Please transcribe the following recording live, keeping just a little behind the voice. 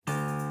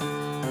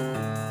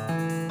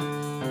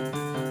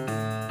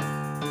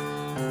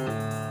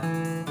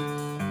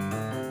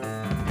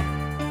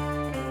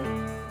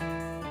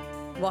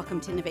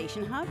Welcome to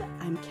Innovation Hub.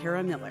 I'm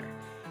Kara Miller.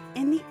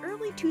 In the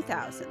early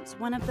 2000s,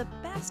 one of the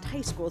best high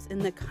schools in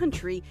the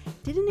country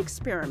did an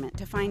experiment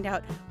to find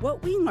out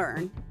what we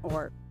learn,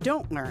 or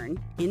don't learn,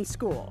 in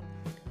school.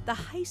 The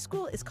high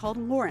school is called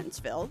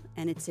Lawrenceville,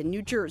 and it's in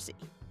New Jersey.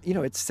 You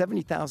know, it's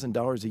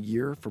 $70,000 a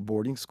year for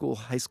boarding school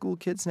high school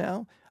kids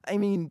now. I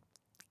mean,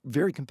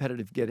 very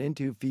competitive to get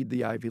into, feed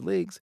the Ivy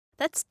Leagues.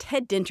 That's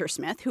Ted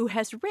Dintersmith, who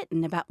has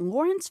written about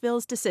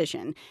Lawrenceville's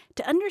decision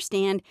to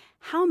understand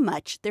how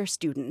much their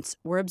students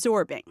were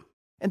absorbing.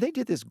 And they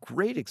did this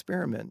great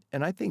experiment,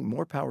 and I think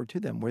more power to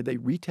them, where they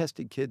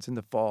retested kids in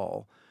the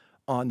fall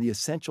on the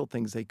essential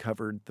things they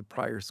covered the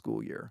prior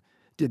school year.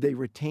 Did they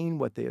retain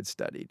what they had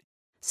studied?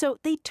 So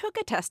they took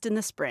a test in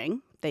the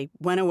spring. They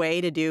went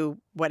away to do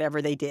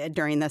whatever they did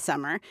during the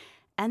summer,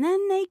 and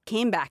then they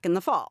came back in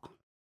the fall.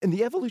 And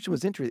the evolution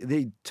was interesting.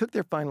 They took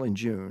their final in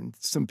June.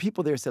 Some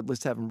people there said,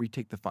 let's have them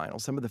retake the final.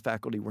 Some of the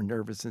faculty were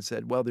nervous and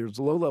said, well, there's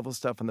low-level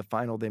stuff in the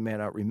final they may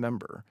not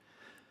remember.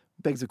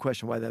 Begs the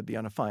question why that'd be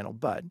on a final.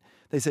 But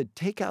they said,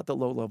 take out the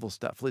low-level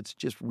stuff. Let's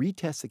just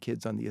retest the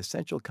kids on the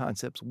essential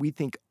concepts we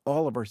think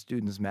all of our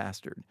students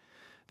mastered.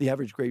 The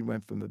average grade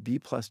went from a B+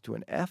 to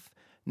an F.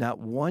 Not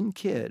one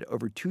kid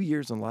over 2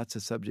 years and lots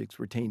of subjects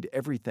retained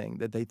everything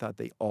that they thought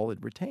they all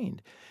had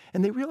retained.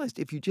 And they realized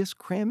if you just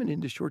cram it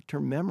into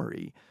short-term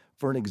memory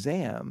for an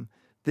exam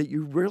that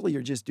you really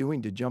are just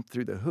doing to jump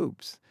through the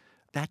hoops,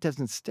 that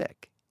doesn't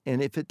stick.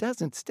 And if it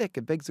doesn't stick,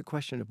 it begs the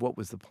question of what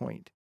was the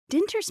point?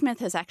 Dintersmith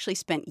has actually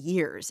spent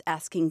years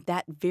asking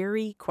that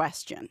very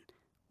question.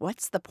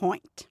 What's the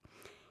point?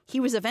 He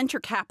was a venture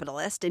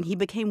capitalist, and he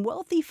became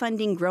wealthy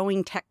funding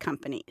growing tech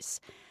companies.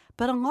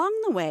 But along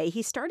the way,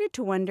 he started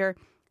to wonder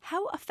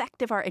how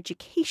effective our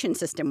education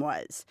system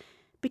was.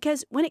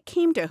 Because when it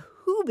came to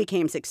who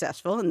became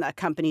successful in the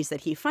companies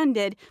that he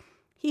funded,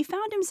 he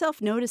found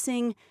himself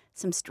noticing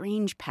some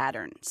strange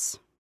patterns.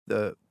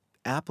 The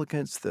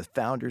applicants, the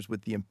founders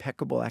with the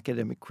impeccable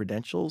academic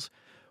credentials,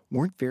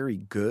 weren't very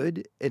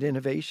good at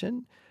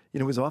innovation.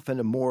 It was often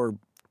a more,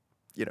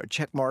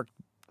 checkmark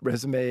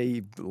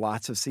resume,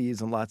 lots of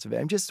C's and lots of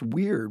A. Just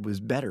weird was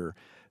better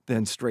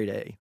than straight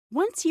A.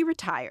 Once he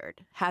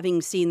retired,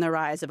 having seen the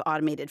rise of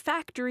automated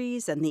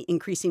factories and the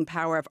increasing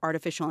power of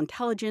artificial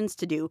intelligence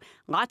to do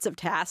lots of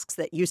tasks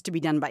that used to be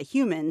done by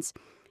humans,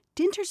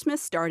 Dintersmith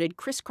started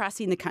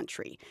crisscrossing the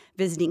country,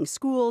 visiting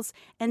schools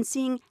and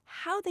seeing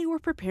how they were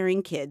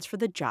preparing kids for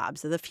the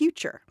jobs of the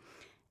future.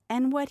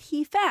 And what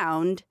he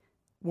found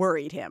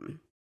worried him.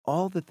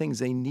 All the things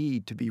they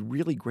need to be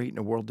really great in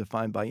a world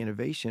defined by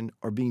innovation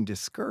are being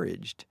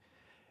discouraged,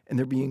 and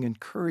they're being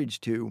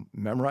encouraged to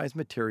memorize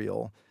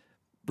material,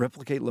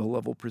 replicate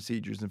low-level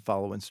procedures, and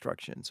follow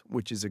instructions,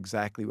 which is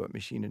exactly what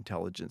machine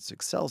intelligence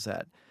excels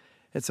at.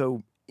 And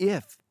so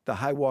if the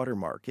high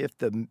watermark, if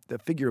the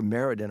figure of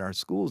merit in our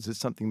schools is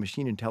something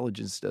machine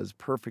intelligence does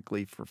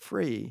perfectly for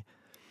free,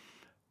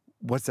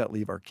 what's that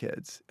leave our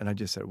kids? And I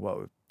just said,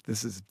 whoa,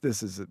 this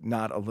is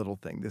not a little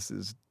thing. This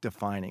is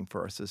defining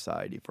for our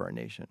society, for our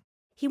nation.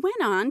 He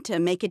went on to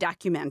make a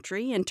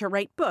documentary and to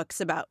write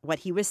books about what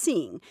he was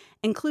seeing,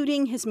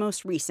 including his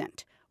most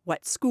recent,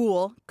 What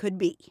School Could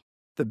Be.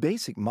 The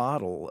basic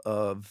model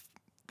of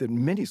that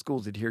many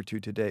schools adhere to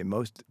today,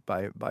 most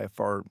by a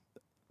far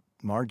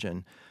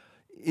margin,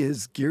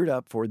 is geared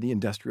up for the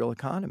industrial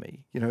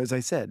economy. As I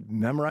said,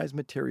 memorize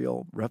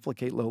material,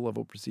 replicate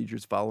low-level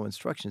procedures, follow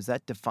instructions.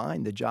 That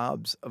defined the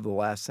jobs of the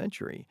last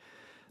century.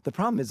 The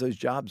problem is those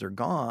jobs are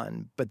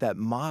gone, but that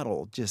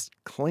model just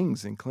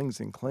clings and clings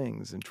and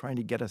clings, and trying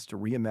to get us to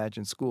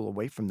reimagine school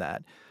away from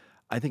that,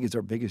 I think, is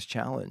our biggest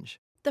challenge.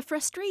 The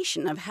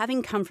frustration of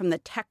having come from the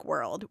tech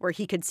world, where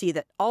he could see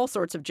that all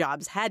sorts of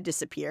jobs had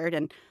disappeared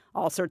and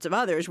all sorts of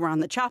others were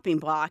on the chopping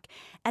block,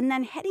 and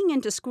then heading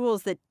into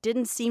schools that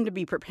didn't seem to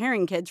be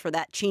preparing kids for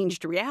that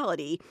changed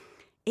reality,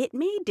 it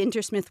made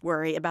Dintersmith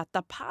worry about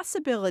the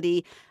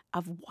possibility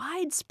of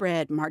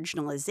widespread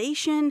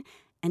marginalization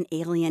and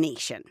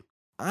alienation.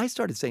 I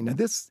started saying, now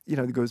this,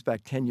 goes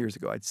back 10 years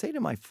ago. I'd say to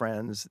my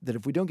friends that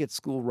if we don't get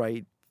school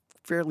right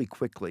fairly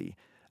quickly,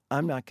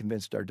 I'm not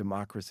convinced our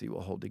democracy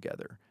will hold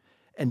together.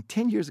 And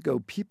 10 years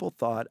ago, people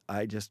thought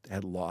I just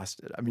had lost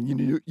it. I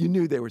mean, you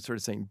knew they were sort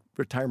of saying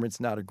retirement's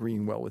not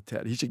agreeing well with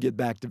Ted. He should get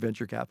back to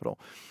venture capital.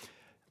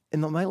 In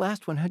my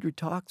last 100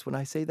 talks, when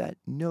I say that,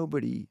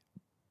 nobody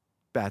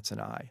bats an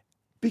eye.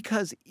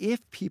 Because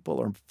if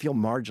people feel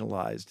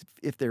marginalized,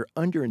 if they're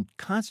under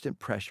constant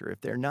pressure,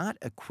 if they're not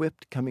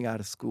equipped coming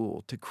out of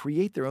school to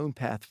create their own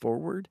path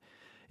forward,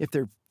 if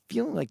they're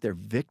feeling like they're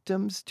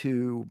victims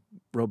to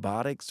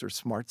robotics or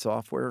smart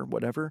software or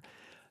whatever,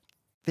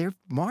 they're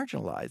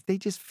marginalized. They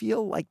just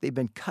feel like they've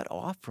been cut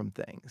off from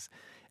things.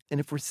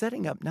 And if we're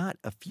setting up not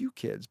a few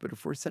kids, but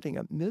if we're setting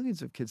up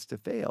millions of kids to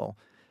fail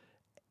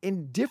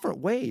in different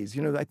ways,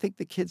 I think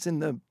the kids in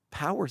the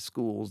power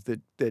schools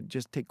that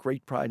just take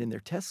great pride in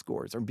their test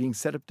scores are being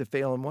set up to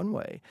fail in one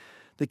way.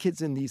 The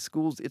kids in these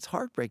schools, it's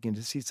heartbreaking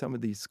to see some of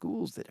these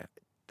schools that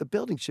the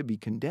buildings should be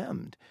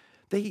condemned.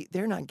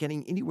 They're not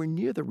getting anywhere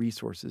near the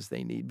resources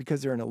they need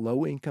because they're in a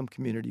low-income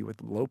community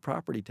with low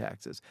property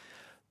taxes.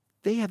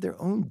 they have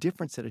their own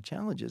different set of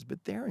challenges,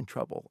 but they're in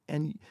trouble.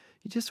 And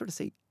you just sort of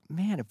say,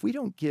 man, if we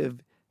don't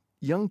give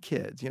young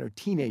kids,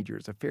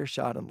 teenagers, a fair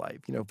shot in life,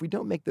 if we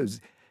don't make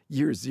those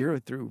years 0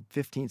 through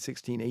 15,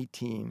 16,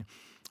 18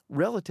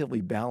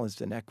 relatively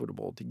balanced and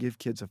equitable to give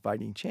kids a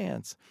fighting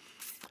chance,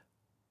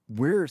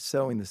 we're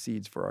sowing the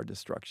seeds for our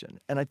destruction.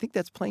 And I think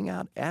that's playing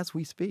out as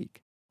we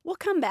speak. We'll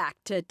come back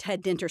to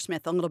Ted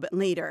Dintersmith a little bit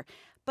later,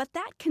 but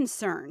that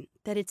concern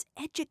that it's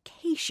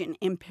education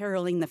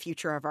imperiling the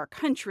future of our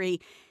country,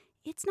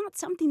 it's not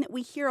something that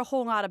we hear a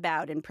whole lot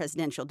about in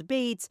presidential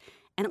debates,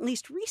 and at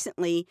least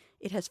recently,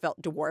 it has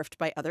felt dwarfed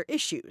by other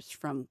issues,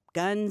 from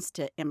guns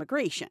to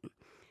immigration.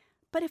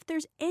 But if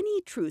there's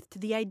any truth to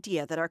the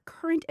idea that our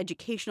current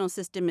educational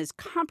system is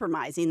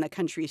compromising the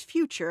country's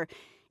future,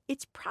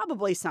 it's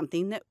probably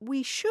something that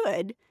we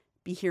should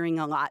be hearing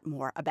a lot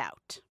more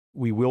about.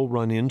 We will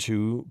run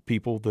into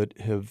people that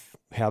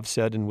have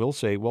said and will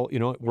say, well,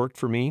 it worked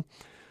for me,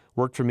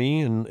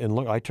 and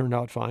look, I turned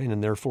out fine,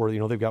 and therefore,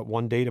 they've got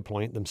one data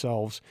point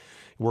themselves.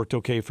 It worked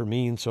okay for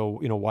me, and so,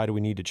 why do we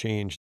need to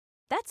change?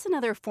 That's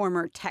another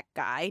former tech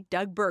guy,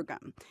 Doug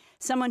Burgum,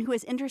 someone who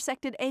has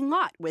intersected a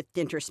lot with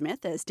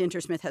Dintersmith as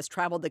Dintersmith has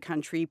traveled the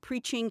country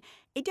preaching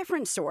a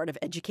different sort of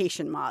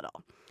education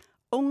model.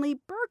 Only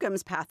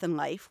Burgum's path in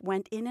life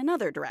went in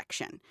another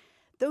direction,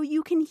 though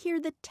you can hear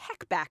the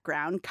tech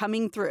background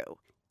coming through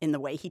in the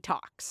way he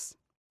talks.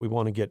 We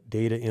want to get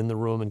data in the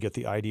room and get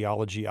the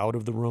ideology out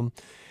of the room.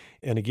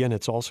 And again,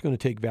 it's also going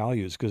to take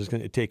values, because it's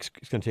going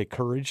to take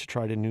courage to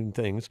try to new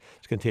things.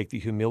 It's going to take the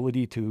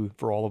humility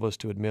for all of us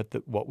to admit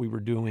that what we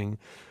were doing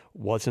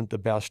wasn't the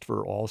best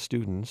for all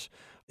students.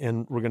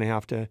 And we're going to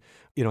have to,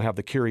 have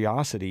the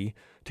curiosity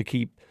to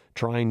keep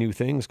trying new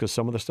things, because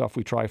some of the stuff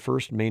we try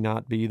first may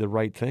not be the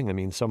right thing. I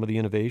mean, some of the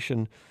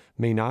innovation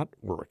may not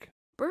work.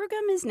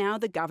 Burgum is now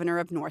the governor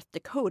of North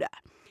Dakota,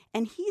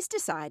 and he's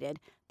decided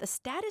the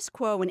status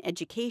quo in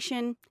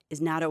education is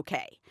not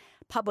okay.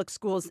 Public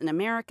schools in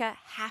America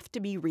have to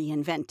be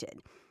reinvented,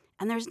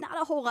 and there's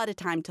not a whole lot of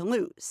time to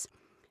lose.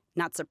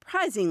 Not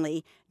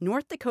surprisingly,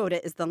 North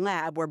Dakota is the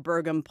lab where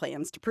Burgum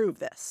plans to prove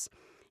this.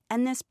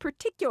 And this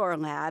particular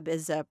lab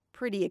is a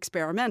pretty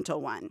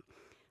experimental one.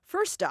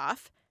 First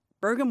off,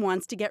 Burgum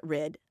wants to get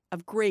rid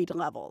of grade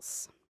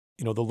levels.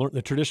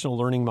 The traditional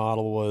learning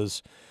model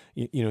was,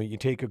 you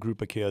take a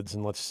group of kids,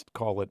 and let's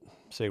call it,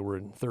 say we're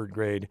in third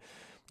grade,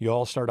 you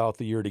all start out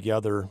the year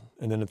together,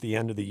 and then at the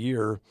end of the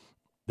year,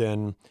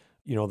 then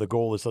the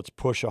goal is let's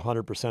push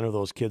 100% of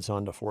those kids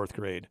onto fourth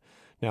grade.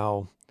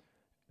 Now,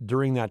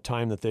 during that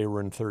time that they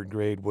were in third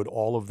grade, would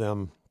all of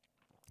them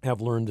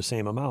have learned the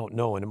same amount?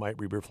 No, and it might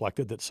be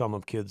reflected that some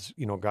of kids,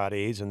 got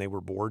A's and they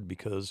were bored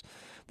because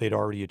they'd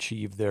already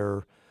achieved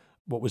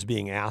what was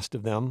being asked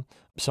of them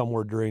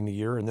somewhere during the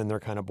year, and then they're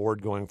kind of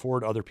bored going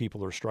forward. Other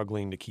people are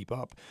struggling to keep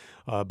up.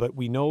 But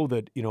we know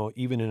that,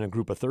 even in a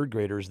group of third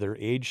graders, their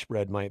age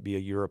spread might be a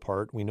year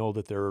apart. We know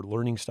that their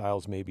learning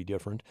styles may be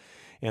different.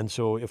 And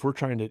so if we're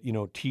trying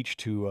to, teach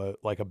to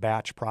like a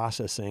batch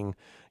processing,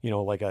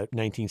 like a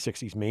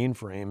 1960s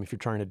mainframe, if you're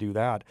trying to do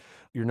that,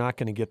 you're not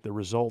going to get the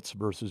results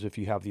versus if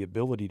you have the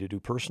ability to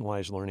do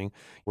personalized learning,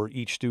 where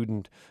each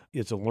student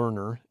is a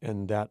learner,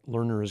 and that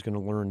learner is going to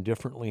learn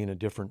differently in a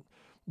different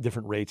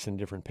rates and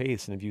different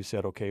pace. And if you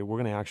said, okay, we're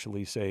going to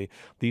actually say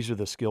these are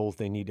the skills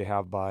they need to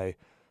have by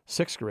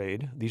sixth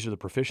grade, these are the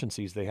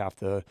proficiencies they have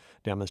to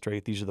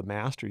demonstrate, these are the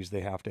masteries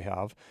they have to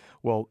have.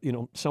 Well,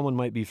 someone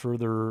might be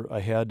further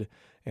ahead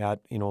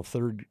at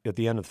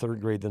the end of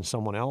third grade than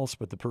someone else,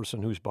 but the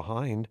person who's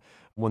behind,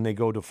 when they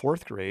go to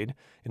fourth grade,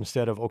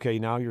 instead of, okay,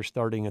 now you're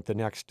starting at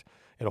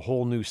a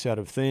whole new set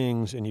of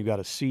things, and you got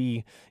a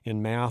C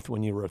in math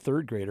when you were a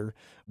third grader,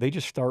 they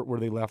just start where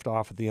they left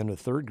off at the end of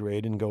third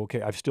grade and go,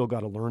 okay, I've still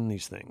got to learn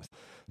these things.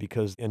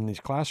 Because in these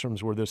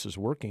classrooms where this is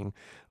working,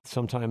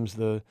 sometimes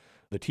the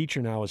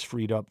teacher now is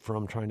freed up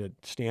from trying to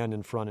stand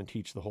in front and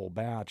teach the whole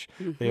batch.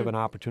 Mm-hmm. They have an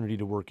opportunity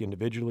to work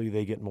individually.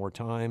 They get more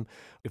time.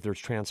 If there's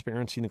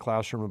transparency in the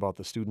classroom about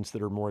the students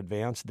that are more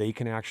advanced, they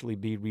can actually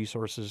be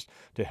resources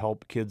to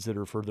help kids that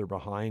are further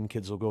behind.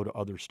 Kids will go to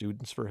other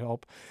students for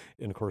help.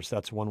 And of course,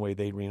 that's one way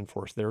they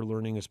reinforce their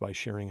learning, is by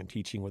sharing and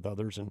teaching with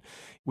others. And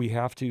we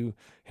have to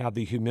have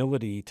the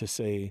humility to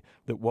say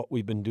that what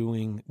we've been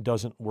doing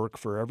doesn't work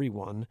for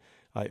everyone.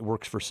 It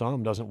works for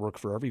some, doesn't work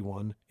for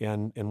everyone,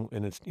 and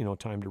it's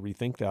time to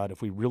rethink that.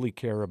 If we really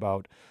care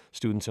about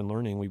students and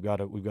learning, we've got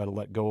to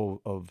let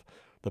go of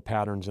the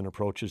patterns and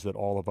approaches that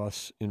all of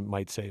us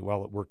might say,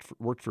 well, it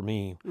worked for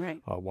me. Right.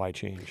 Why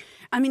change?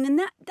 I mean,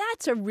 and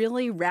that's a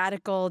really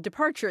radical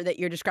departure that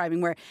you're describing,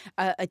 where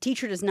a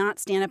teacher does not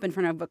stand up in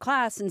front of a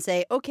class and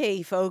say,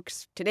 okay,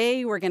 folks,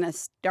 today we're going to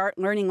start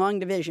learning long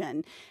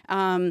division.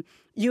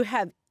 You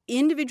have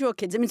individual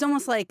kids. I mean, it's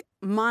almost like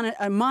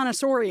a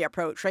Montessori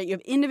approach, right? You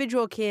have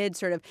individual kids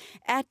sort of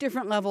at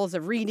different levels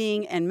of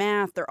reading and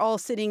math. They're all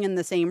sitting in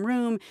the same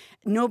room.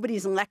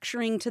 Nobody's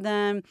lecturing to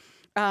them.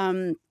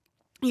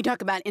 You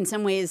talk about, in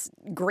some ways,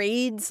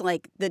 grades,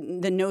 like the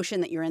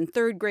notion that you're in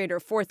third grade or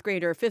fourth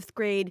grade or fifth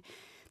grade.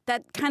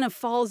 that kind of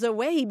falls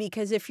away,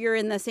 because if you're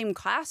in the same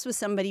class with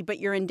somebody but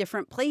you're in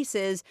different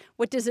places,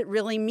 what does it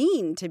really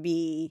mean to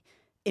be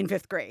in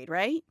fifth grade,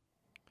 right?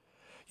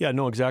 Yeah,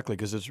 no, exactly,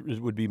 because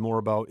it would be more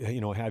about,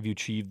 have you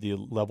achieved the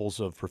levels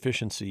of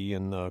proficiency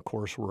in the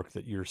coursework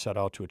that you're set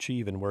out to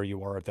achieve and where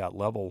you are at that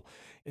level.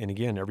 And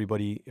again,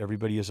 everybody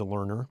is a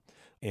learner,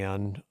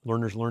 and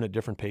learners learn at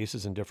different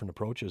paces and different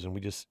approaches. And we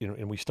just,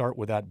 and we start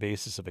with that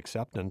basis of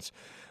acceptance.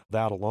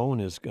 That alone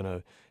is going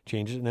to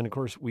change it. And then, of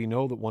course, we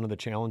know that one of the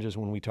challenges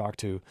when we talk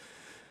to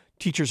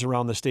teachers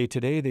around the state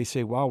today, they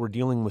say, wow, we're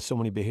dealing with so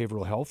many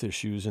behavioral health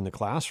issues in the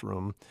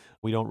classroom.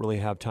 We don't really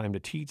have time to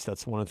teach.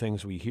 That's one of the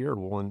things we hear.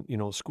 Well,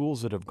 and,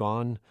 schools that have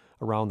gone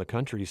around the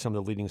country, some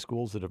of the leading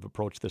schools that have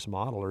approached this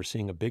model are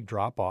seeing a big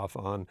drop-off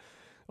on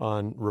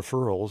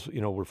referrals.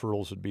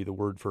 Referrals would be the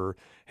word for,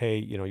 hey,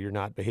 you're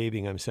not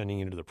behaving, I'm sending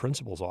you to the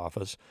principal's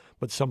office.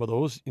 But some of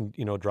those,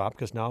 drop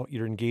because now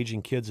you're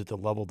engaging kids at the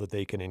level that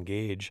they can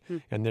engage,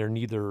 and they're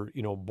neither,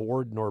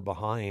 bored nor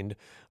behind,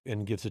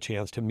 and gives a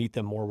chance to meet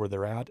them more where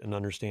they're at and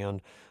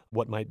understand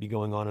what might be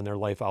going on in their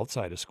life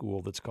outside of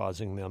school that's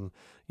causing them,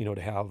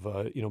 to have,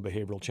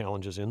 behavioral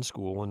challenges in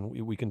school. And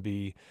we can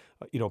be,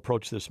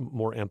 approach this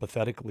more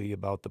empathetically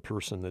about the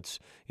person that's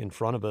in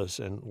front of us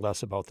and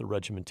less about the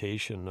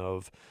regimentation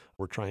of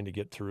we're trying to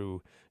get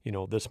through,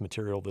 this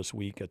material this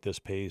week at this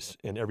pace,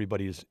 and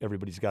everybody's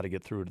got to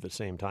get through it at the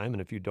same time.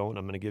 And if you don't,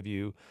 I'm going to give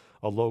you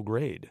a low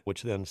grade,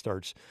 which then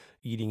starts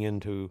eating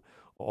into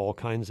all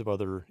kinds of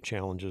other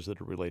challenges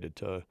that are related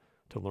to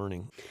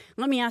learning.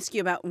 Let me ask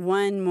you about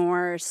one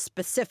more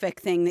specific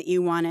thing that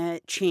you want to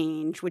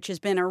change, which has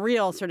been a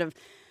real sort of,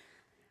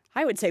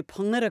 I would say,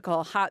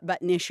 political hot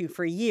button issue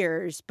for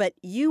years, but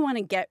you want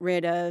to get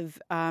rid of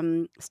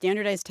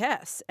standardized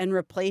tests and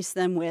replace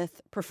them with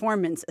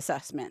performance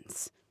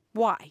assessments.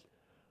 Why?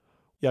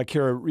 Yeah,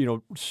 Kara,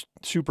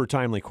 super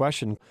timely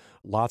question.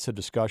 Lots of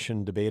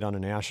discussion, debate on a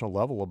national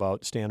level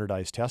about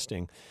standardized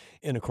testing.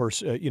 And of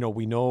course,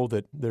 we know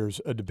that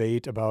there's a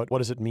debate about what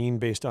does it mean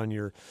based on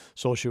your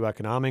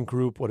socioeconomic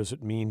group? What does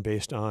it mean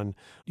based on,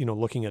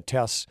 looking at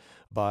tests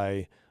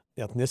by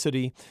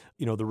ethnicity?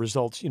 The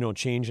results,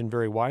 change and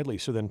vary widely.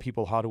 So then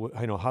people, how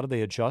do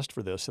they adjust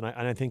for this? And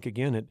I think,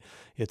 again,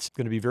 it's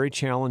going to be very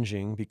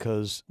challenging,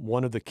 because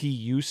one of the key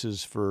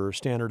uses for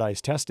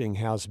standardized testing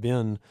has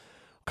been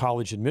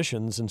college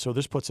admissions. And so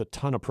this puts a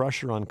ton of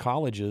pressure on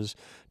colleges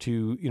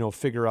to,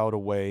 figure out a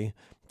way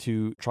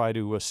to try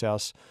to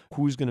assess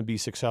who's going to be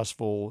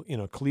successful in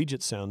a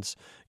collegiate sense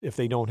if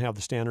they don't have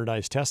the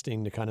standardized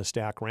testing to kind of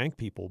stack rank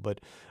people. But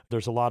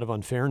there's a lot of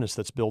unfairness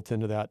that's built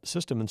into that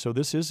system. And so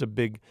this is a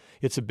big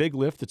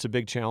lift. It's a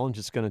big challenge.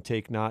 It's going to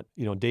take not,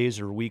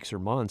 days or weeks or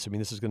months. I mean,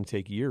 this is going to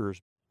take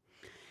years.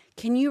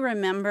 Can you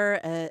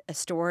remember a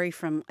story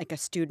from like a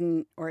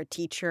student or a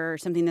teacher or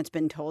something that's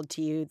been told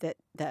to you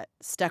that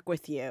stuck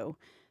with you,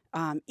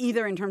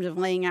 either in terms of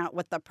laying out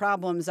what the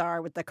problems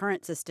are with the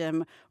current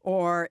system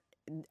or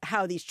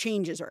how these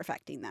changes are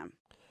affecting them?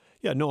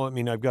 Yeah, no, I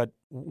mean, I've got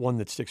one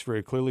that sticks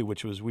very clearly,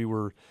 which was we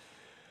were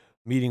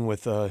meeting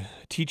with a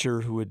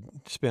teacher who had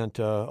spent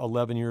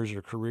 11 years of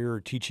her career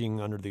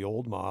teaching under the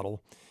old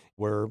model,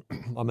 where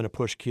I'm going to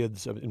push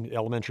kids in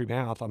elementary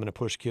math. I'm going to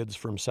push kids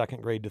from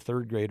second grade to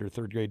third grade or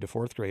third grade to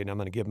fourth grade. And I'm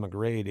going to give them a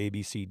grade, A,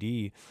 B, C,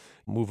 D,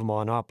 move them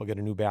on up. I'll get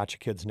a new batch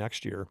of kids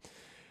next year.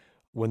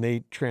 When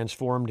they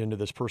transformed into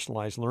this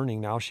personalized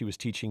learning, now she was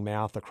teaching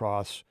math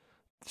across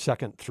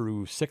second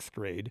through sixth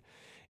grade.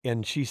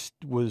 And she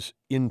was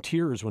in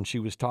tears when she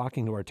was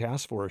talking to our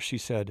task force. She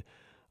said,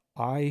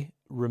 I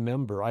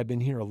remember, I've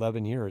been here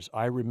 11 years.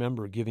 I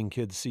remember giving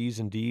kids C's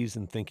and D's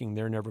and thinking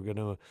they're never going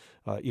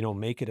to,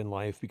 make it in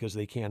life because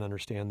they can't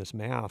understand this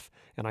math.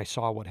 And I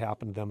saw what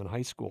happened to them in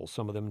high school.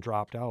 Some of them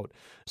dropped out.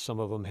 Some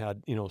of them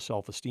had,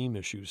 self-esteem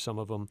issues. Some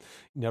of them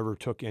never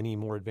took any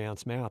more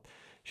advanced math.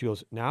 She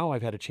goes, now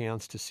I've had a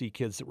chance to see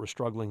kids that were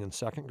struggling in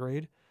second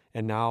grade.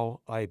 And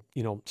now I,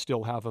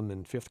 still have them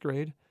in fifth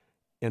grade,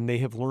 and they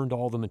have learned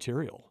all the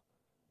material.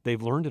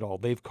 They've learned it all.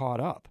 They've caught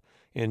up.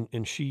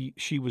 And she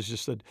was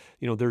just said,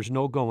 there's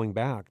no going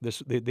back.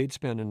 They'd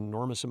spend an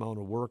enormous amount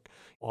of work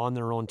on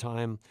their own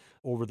time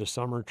over the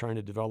summer trying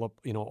to develop,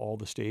 all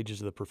the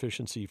stages of the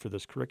proficiency for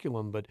this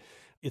curriculum. But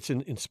it's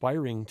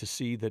inspiring to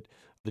see that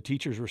the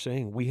teachers were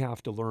saying, we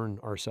have to learn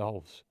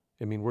ourselves.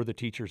 I mean, we're the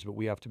teachers, but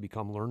we have to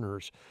become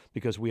learners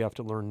because we have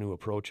to learn new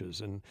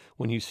approaches. And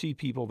when you see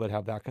people that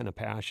have that kind of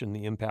passion,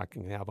 the impact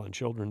it can have on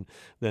children,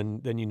 then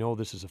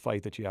this is a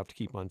fight that you have to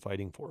keep on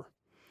fighting for.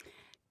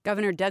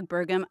 Governor Doug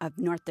Burgum of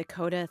North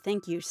Dakota,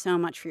 thank you so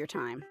much for your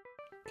time.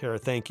 Kara,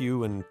 thank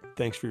you, and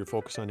thanks for your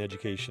focus on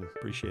education.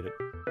 Appreciate it.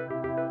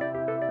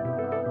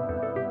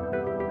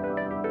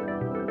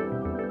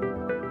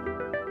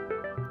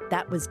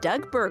 That was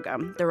Doug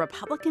Burgum, the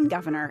Republican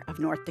governor of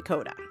North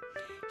Dakota.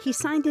 He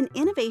signed an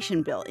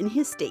innovation bill in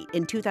his state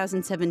in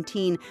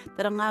 2017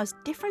 that allows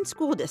different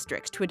school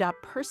districts to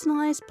adopt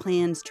personalized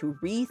plans to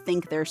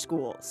rethink their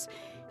schools.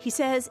 He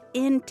says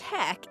in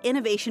tech,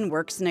 innovation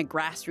works in a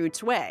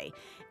grassroots way,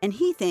 and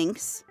he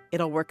thinks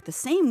it'll work the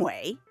same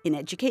way in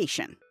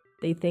education.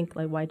 They think,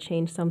 like, why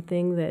change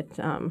something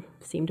that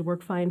seemed to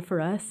work fine for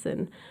us?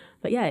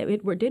 But yeah,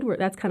 it did work.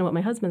 That's kind of what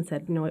my husband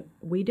said.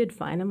 We did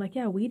fine. I'm like,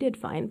 yeah, we did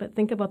fine. But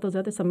think about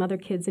some other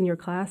kids in your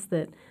class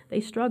that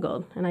they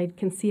struggled. And I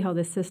can see how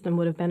this system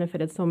would have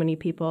benefited so many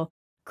people.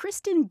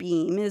 Kristen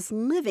Beam is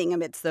living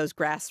amidst those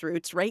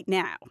grassroots right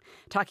now,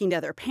 talking to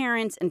other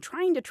parents and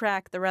trying to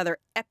track the rather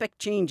epic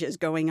changes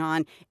going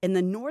on in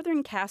the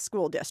Northern Cass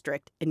School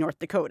District in North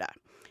Dakota.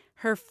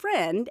 Her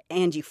friend,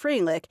 Angie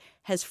Freilich,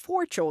 has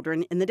 4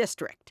 children in the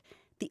district.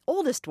 The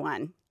oldest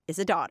one is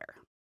a daughter.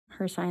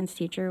 Her science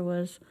teacher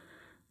was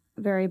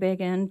very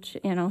big into,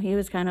 he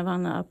was kind of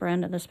on the upper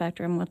end of the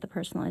spectrum with the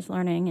personalized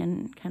learning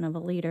and kind of a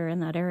leader in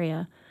that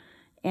area.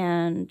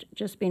 And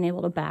just being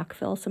able to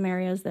backfill some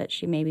areas that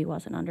she maybe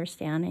wasn't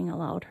understanding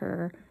allowed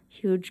her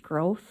huge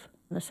growth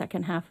the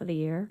second half of the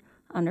year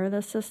under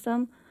the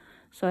system.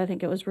 So I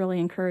think it was really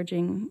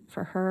encouraging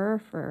for her,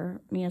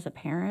 for me as a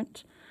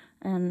parent.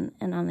 And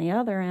on the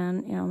other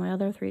end, my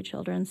other 3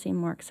 children seem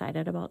more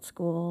excited about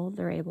school.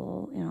 They're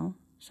able,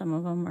 some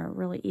of them are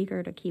really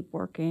eager to keep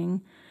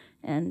working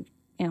and,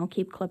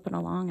 keep clipping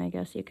along, I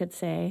guess you could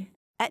say.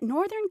 At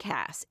Northern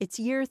Cass, it's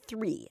year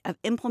 3 of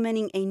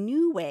implementing a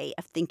new way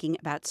of thinking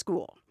about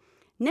school.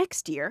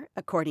 Next year,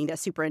 according to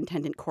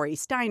Superintendent Corey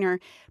Steiner,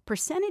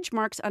 percentage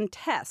marks on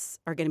tests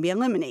are going to be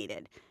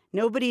eliminated.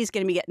 Nobody's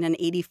going to be getting an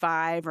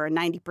 85 or a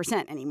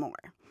 90%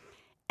 anymore.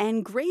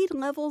 And grade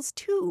levels,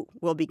 too,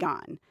 will be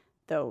gone.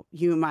 Though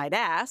you might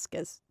ask,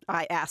 as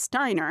I asked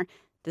Steiner,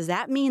 does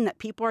that mean that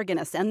people are going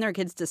to send their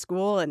kids to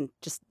school and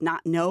just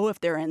not know if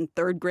they're in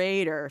 3rd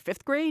grade or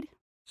 5th grade?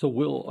 So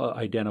we'll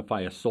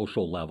identify a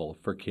social level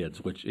for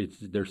kids, which is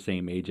their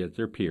same age as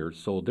their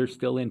peers. So they're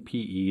still in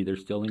PE, they're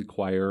still in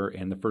choir,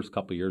 and the first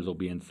couple of years will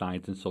be in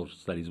science and social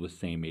studies with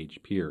same age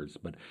peers.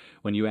 But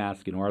when you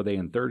ask, are they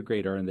in 3rd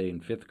grade, are they in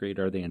 5th grade,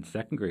 are they in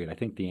 2nd grade, I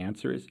think the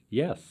answer is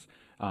yes.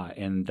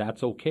 And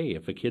that's okay.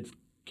 If a kid's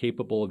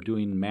capable of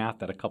doing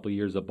math at a couple of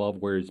years above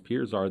where his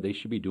peers are, they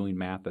should be doing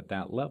math at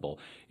that level.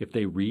 If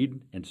they read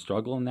and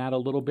struggle in that a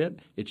little bit,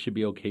 it should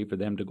be okay for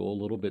them to go a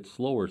little bit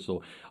slower.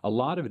 So a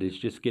lot of it is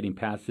just getting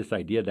past this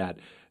idea that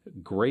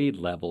grade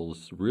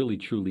levels really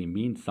truly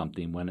mean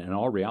something, when in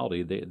all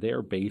reality,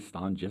 they're based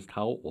on just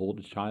how old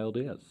a child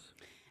is.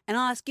 And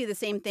I'll ask you the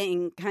same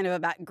thing kind of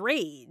about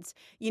grades.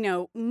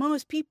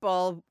 Most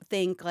people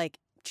think like,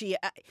 gee,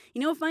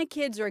 if my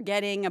kids are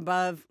getting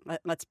above,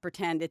 let's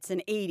pretend it's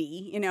an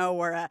 80,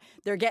 or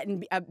they're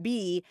getting a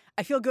B,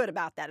 I feel good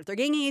about that. If they're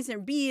getting A's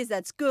and B's,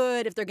 that's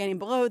good. If they're getting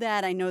below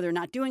that, I know they're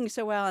not doing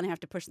so well and I have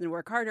to push them to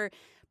work harder.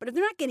 But if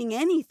they're not getting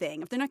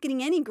anything, if they're not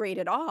getting any grade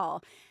at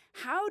all,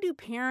 how do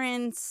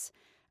parents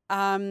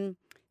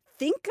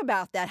think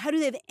about that? How do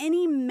they have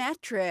any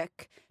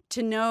metric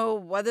to know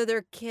whether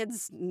their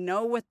kids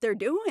know what they're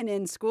doing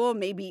in school,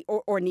 maybe,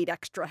 or need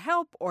extra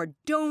help, or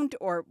don't,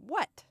 or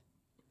what?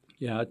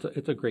 Yeah,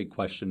 it's a great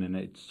question, and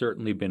it's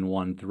certainly been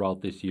one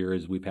throughout this year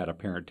as we've had a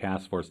parent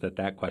task force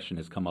that question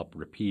has come up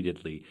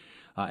repeatedly.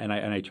 And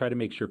I try to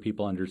make sure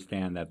people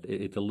understand that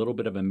it's a little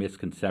bit of a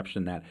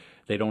misconception that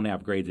they don't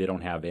have grades, they don't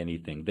have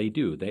anything. They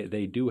do.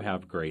 They do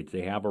have grades.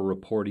 They have a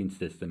reporting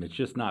system. It's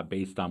just not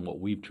based on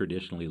what we've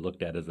traditionally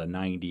looked at as a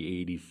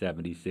 90, 80,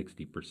 70,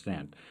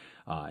 60%.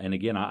 And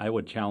again, I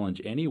would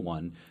challenge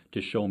anyone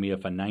to show me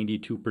if a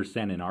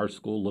 92% in our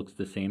school looks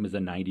the same as a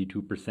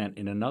 92%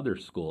 in another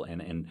school.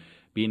 And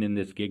being in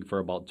this gig for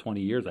about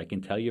 20 years, I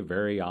can tell you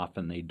very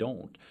often they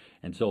don't.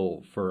 And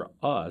so for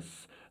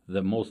us,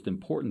 the most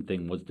important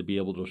thing was to be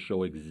able to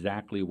show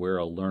exactly where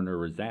a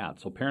learner is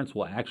at. So parents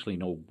will actually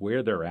know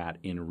where they're at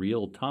in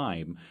real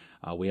time.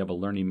 We have a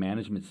learning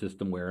management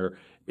system where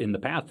in the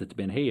past it's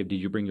been, hey, did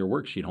you bring your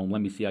worksheet home?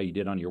 Let me see how you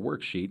did on your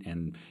worksheet.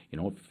 And,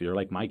 if you're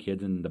like my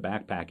kids and the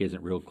backpack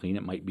isn't real clean,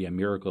 it might be a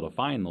miracle to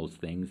find those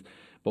things.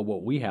 But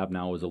what we have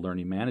now is a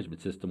learning management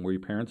system where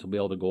your parents will be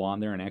able to go on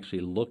there and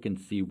actually look and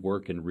see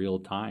work in real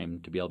time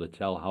to be able to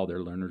tell how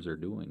their learners are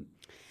doing.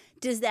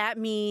 Does that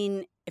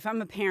mean if I'm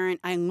a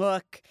parent, I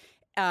look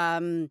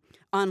online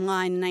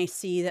and I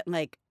see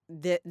that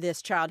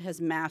this child has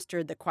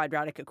mastered the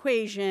quadratic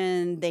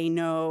equation, they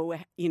know,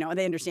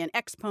 they understand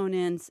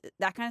exponents,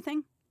 that kind of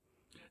thing?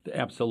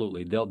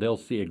 Absolutely. They'll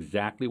see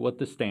exactly what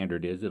the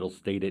standard is. It'll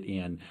state it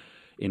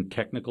in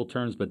technical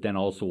terms, but then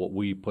also what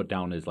we put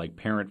down is like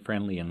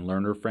parent-friendly and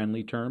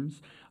learner-friendly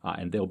terms,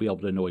 and they'll be able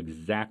to know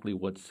exactly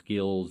what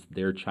skills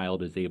their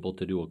child is able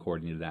to do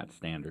according to that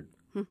standard.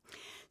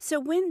 So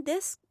when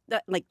this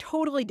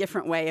totally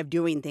different way of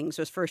doing things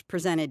was first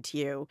presented to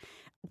you,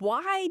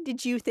 why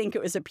did you think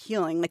it was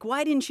appealing?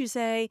 Why didn't you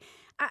say,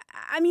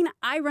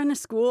 I run a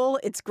school,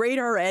 it's great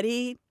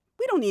already,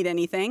 we don't need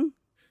anything?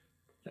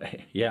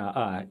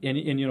 Yeah,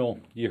 and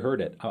you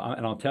heard it.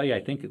 And I'll tell you, I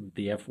think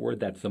the F word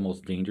that's the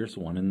most dangerous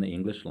one in the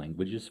English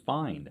language is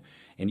find.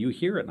 And you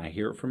hear it, and I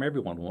hear it from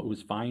everyone. Well, it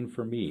was fine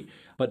for me.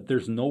 But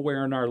there's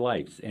nowhere in our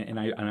lives. And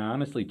I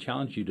honestly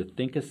challenge you to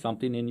think of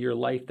something in your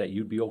life that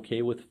you'd be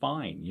okay with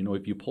fine.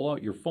 If you pull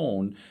out your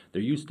phone,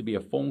 there used to be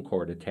a phone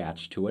cord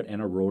attached to it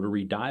and a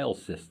rotary dial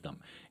system.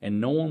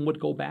 And no one would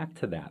go back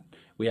to that.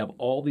 We have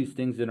all these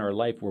things in our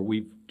life where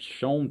we've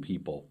shown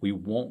people we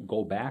won't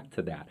go back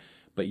to that.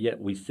 But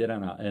yet we sit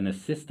in a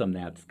system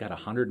that's got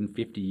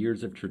 150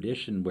 years of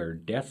tradition where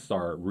desks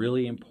are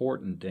really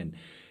important, and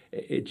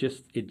it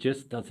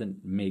just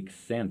doesn't make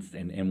sense.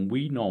 And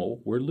we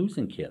know we're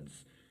losing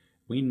kids.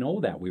 We know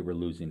that we were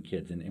losing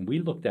kids, and we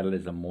looked at it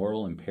as a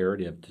moral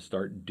imperative to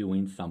start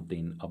doing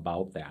something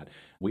about that.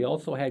 We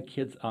also had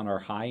kids on our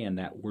high end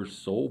that were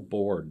so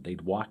bored.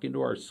 They'd walk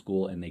into our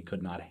school and they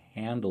could not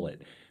handle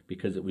it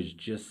because it was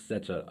just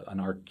such an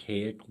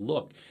archaic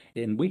look.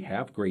 And we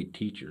have great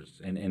teachers,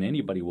 and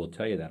anybody will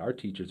tell you that our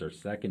teachers are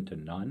second to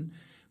none,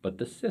 but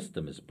the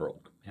system is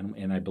broke.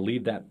 And I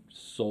believe that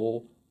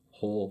so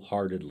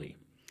wholeheartedly.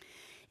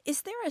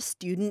 Is there a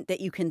student that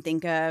you can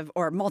think of,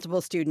 or multiple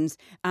students,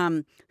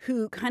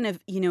 who kind of,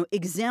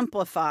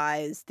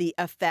 exemplifies the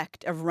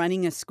effect of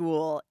running a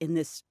school in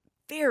this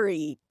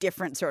very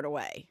different sort of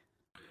way?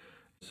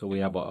 So we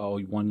have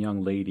one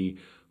young lady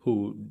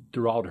who,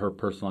 throughout her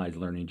personalized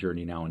learning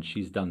journey now, and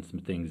she's done some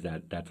things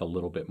that's a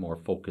little bit more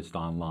focused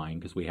online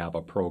because we have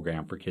a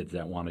program for kids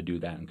that want to do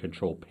that and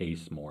control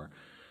pace more.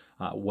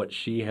 What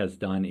she has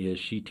done is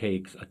she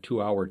takes a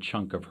 2-hour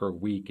chunk of her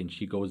week and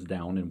she goes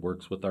down and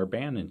works with our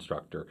band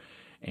instructor.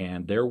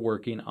 And they're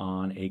working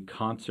on a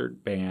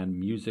concert band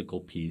musical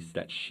piece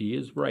that she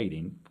is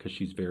writing because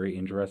she's very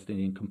interested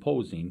in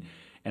composing.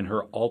 And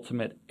her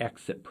ultimate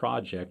exit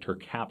project, her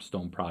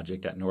capstone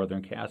project at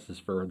Northern Cass, is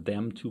for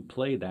them to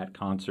play that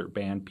concert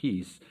band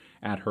piece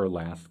at her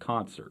last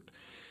concert.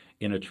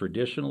 In a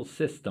traditional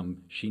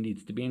system, she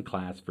needs to be in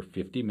class for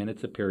 50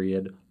 minutes a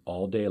period,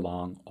 all day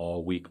long,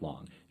 all week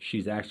long.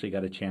 She's actually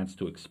got a chance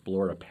to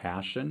explore a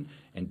passion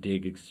and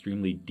dig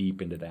extremely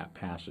deep into that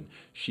passion.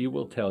 She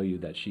will tell you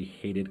that she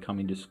hated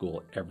coming to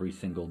school every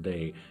single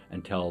day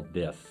until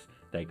this.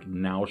 Like,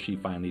 now she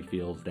finally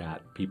feels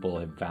that people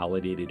have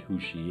validated who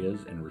she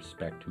is and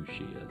respect who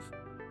she is.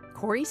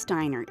 Corey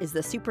Steiner is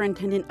the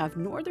superintendent of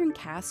Northern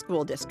Cass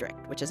School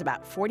District, which is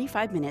about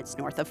 45 minutes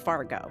north of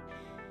Fargo.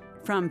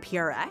 From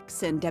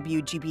PRX and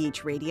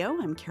WGBH Radio,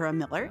 I'm Kara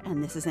Miller,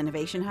 and this is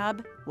Innovation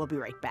Hub. We'll be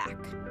right back.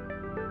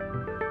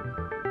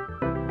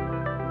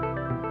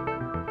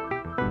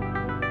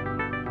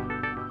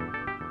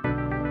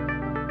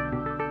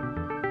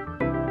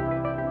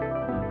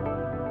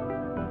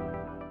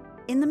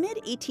 In the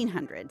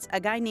mid-1800s, a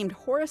guy named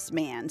Horace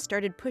Mann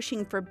started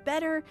pushing for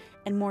better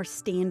and more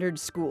standard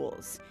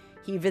schools.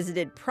 He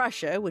visited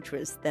Prussia, which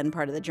was then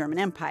part of the German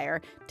Empire,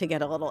 to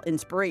get a little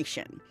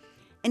inspiration.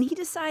 And he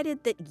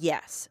decided that,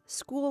 yes,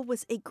 school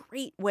was a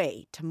great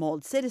way to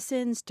mold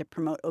citizens, to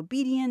promote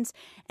obedience,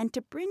 and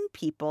to bring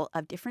people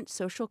of different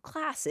social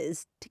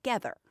classes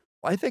together.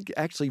 I think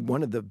actually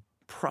one of the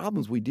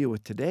problems we deal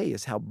with today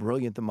is how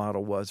brilliant the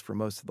model was for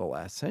most of the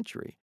last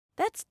century.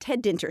 That's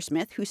Ted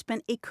Dintersmith, who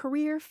spent a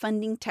career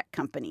funding tech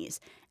companies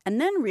and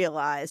then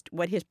realized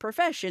what his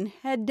profession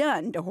had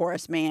done to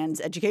Horace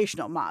Mann's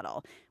educational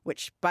model,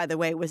 which, by the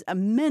way, was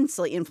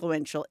immensely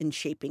influential in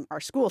shaping our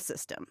school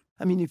system.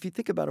 I mean, if you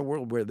think about a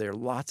world where there are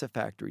lots of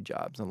factory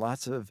jobs and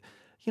lots of,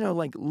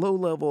 like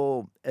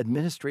low-level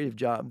administrative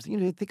jobs,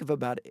 think of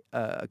about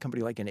a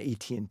company like an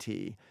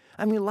AT&T.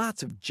 I mean,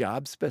 lots of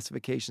job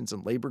specifications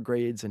and labor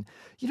grades, and,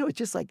 it's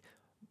just like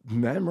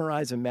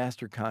memorize and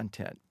master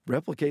content,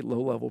 replicate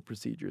low-level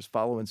procedures,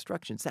 follow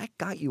instructions. That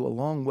got you a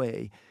long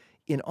way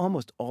in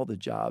almost all the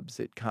jobs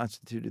that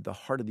constituted the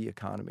heart of the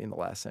economy in the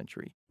last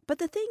century. But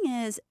the thing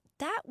is,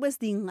 that was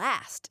the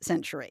last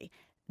century.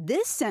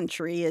 This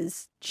century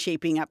is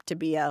shaping up to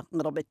be a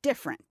little bit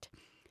different.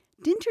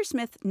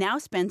 Dintersmith now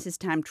spends his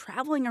time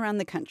traveling around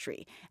the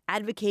country,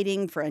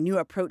 advocating for a new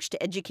approach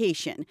to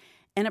education,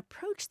 an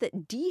approach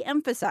that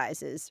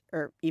de-emphasizes,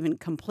 or even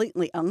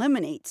completely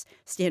eliminates,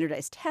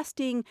 standardized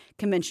testing,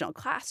 conventional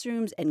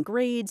classrooms, and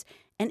grades,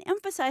 and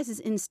emphasizes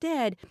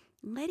instead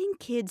letting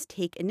kids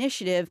take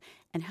initiative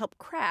and help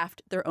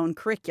craft their own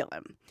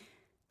curriculum.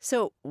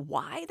 So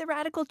why the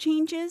radical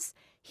changes?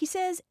 He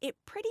says it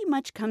pretty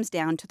much comes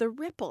down to the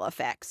ripple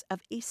effects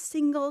of a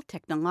single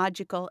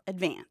technological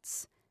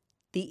advance,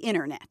 the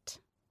internet.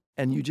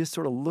 And you just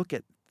sort of look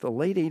at the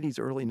late 80s,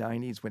 early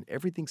 90s, when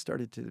everything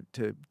started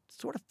to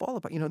sort of fall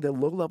apart. The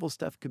low-level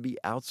stuff could be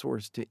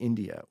outsourced to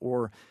India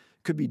or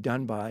could be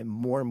done by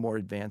more and more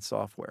advanced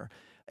software.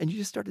 And you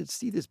just started to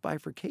see this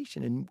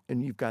bifurcation,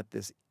 and you've got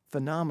this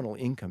phenomenal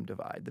income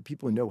divide. The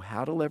people who know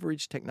how to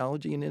leverage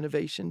technology and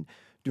innovation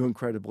do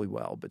incredibly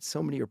well, but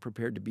so many are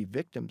prepared to be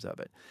victims of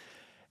it.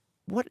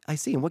 What I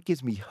see and what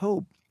gives me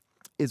hope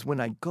is when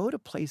I go to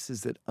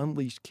places that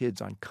unleash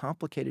kids on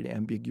complicated,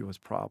 ambiguous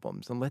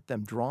problems and let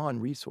them draw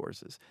on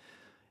resources.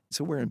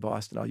 So we're in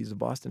Boston. I'll use a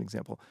Boston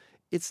example.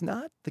 it's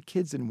not the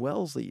kids in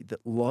Wellesley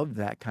that love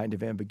that kind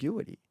of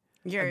ambiguity.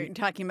 You're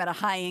talking about a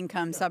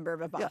high-income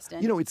suburb of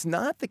Boston. Yeah. It's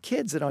not the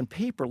kids that on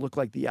paper look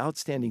like the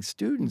outstanding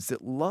students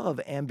that love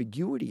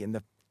ambiguity and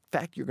the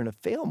fact you're going to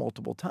fail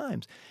multiple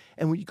times.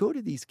 And when you go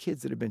to these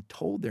kids that have been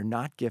told they're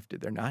not gifted,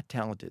 they're not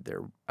talented,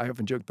 I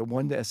often joke the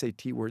one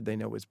SAT word they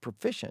know is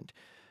proficient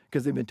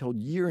because they've been told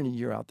year in and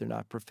year out they're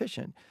not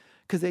proficient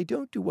because they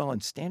don't do well on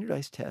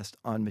standardized tests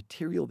on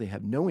material they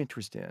have no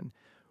interest in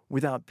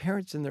without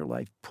parents in their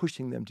life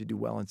pushing them to do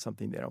well in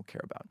something they don't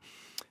care about.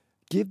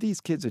 Give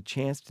these kids a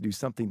chance to do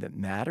something that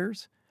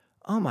matters.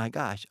 Oh my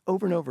gosh,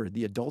 over and over,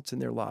 the adults in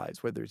their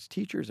lives, whether it's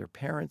teachers or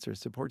parents or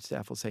support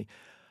staff, will say,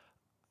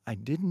 I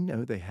didn't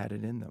know they had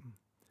it in them.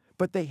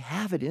 But they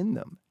have it in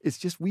them. It's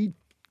just we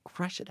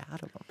crush it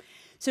out of them.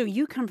 So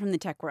you come from the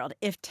tech world.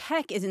 If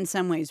tech is in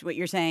some ways what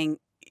you're saying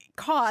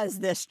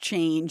caused this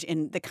change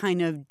in the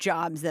kind of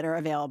jobs that are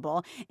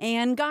available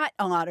and got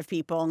a lot of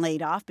people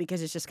laid off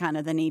because it's just kind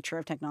of the nature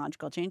of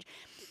technological change,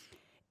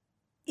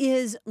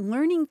 is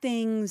learning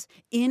things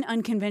in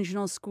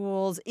unconventional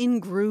schools, in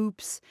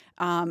groups,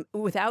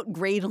 without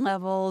grade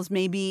levels,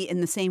 maybe in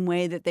the same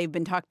way that they've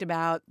been talked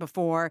about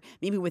before,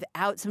 maybe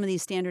without some of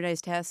these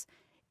standardized tests,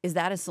 is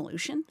that a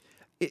solution?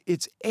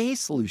 It's a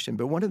solution,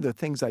 but one of the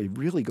things I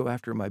really go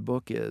after in my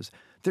book is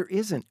there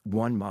isn't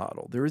one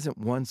model. There isn't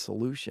one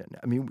solution.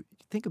 I mean,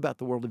 think about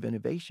the world of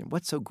innovation.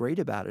 What's so great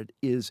about it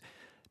is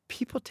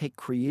people take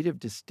creative,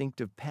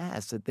 distinctive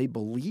paths that they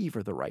believe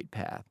are the right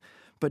path.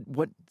 But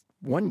what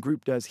one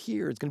group does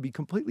here is going to be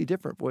completely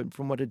different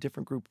from what a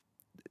different group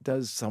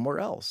does somewhere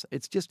else.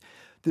 It's just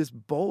this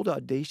bold,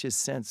 audacious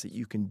sense that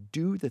you can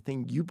do the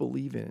thing you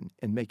believe in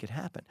and make it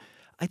happen.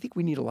 I think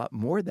we need a lot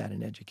more of that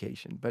in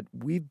education, but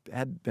we've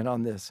been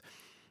on this,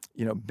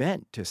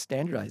 bent to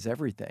standardize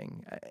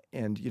everything.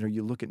 And,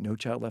 you look at No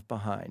Child Left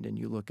Behind and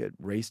you look at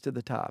Race to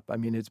the Top. I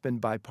mean, it's been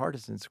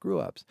bipartisan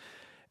screw-ups.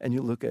 And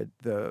you look at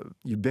the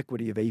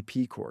ubiquity of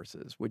AP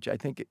courses, which I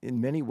think in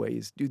many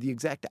ways do the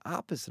exact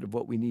opposite of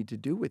what we need to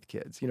do with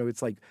kids.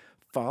 It's like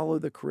follow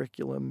the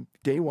curriculum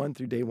day 1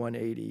 through day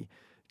 180,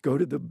 go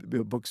to the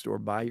bookstore,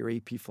 buy your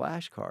AP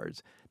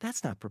flashcards.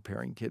 That's not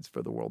preparing kids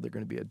for the world they're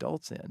going to be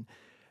adults in.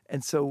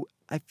 And so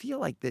I feel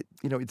like that,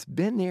 it's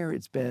been there.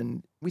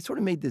 We sort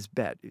of made this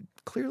bet. It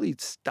clearly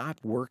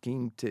stopped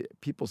working to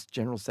people's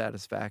general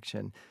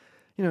satisfaction.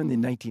 In the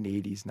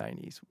 1980s,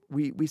 90s,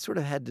 we sort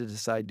of had to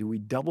decide, do we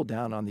double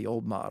down on the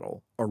old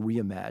model or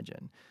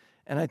reimagine?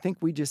 And I think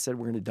we just said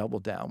we're going to double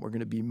down. We're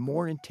going to be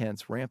more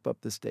intense, ramp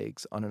up the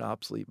stakes on an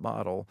obsolete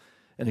model,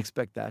 and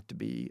expect that to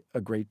be a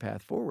great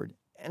path forward.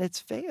 And it's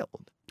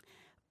failed.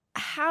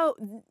 How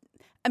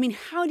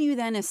do you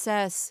then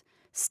assess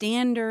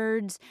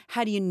standards?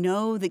 How do you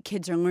know that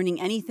kids are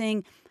learning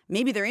anything?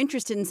 Maybe they're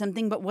interested in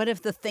something, but what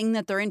if the thing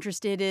that they're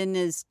interested in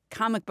is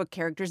comic book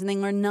characters and they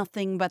learn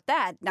nothing but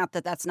that? Not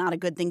that that's not a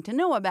good thing to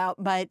know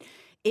about, but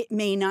it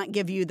may not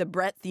give you the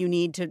breadth you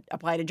need to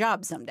apply to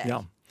jobs someday.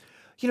 Yeah.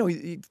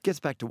 It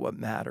gets back to what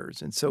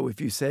matters. And so if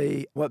you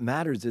say what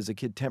matters is a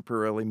kid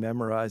temporarily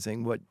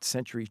memorizing what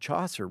Century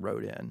Chaucer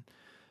wrote in,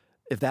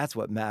 if that's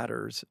what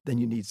matters, then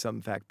you need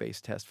some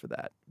fact-based test for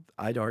that.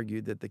 I'd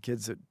argue that the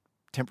kids that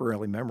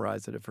temporarily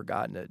memorize it have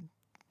forgotten it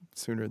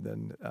sooner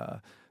than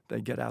they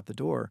get out the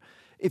door.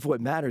 If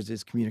what matters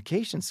is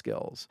communication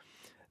skills,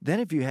 then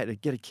if you had to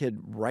get a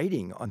kid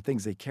writing on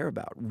things they care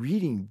about,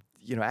 reading,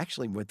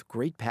 actually with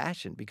great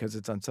passion because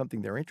it's on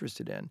something they're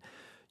interested in,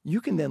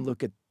 you can then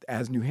look at,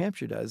 as New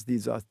Hampshire does,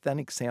 these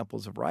authentic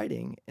samples of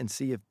writing and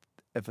see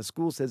if a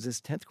school says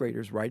this 10th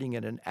grader is writing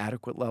at an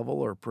adequate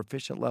level or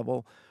proficient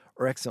level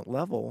or excellent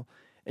level,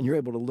 and you're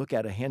able to look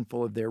at a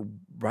handful of their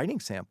writing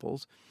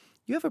samples,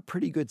 you have a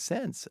pretty good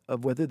sense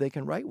of whether they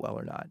can write well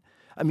or not.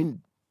 I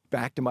mean,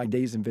 back to my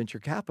days in venture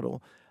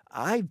capital,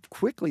 I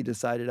quickly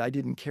decided I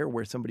didn't care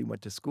where somebody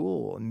went to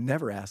school and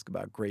never ask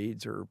about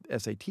grades or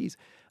SATs.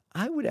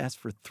 I would ask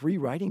for 3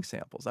 writing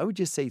samples. I would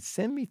just say,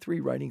 send me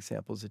 3 writing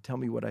samples that tell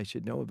me what I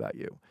should know about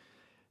you.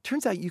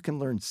 Turns out you can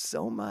learn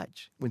so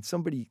much when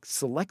somebody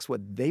selects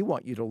what they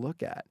want you to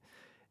look at,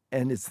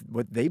 and it's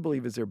what they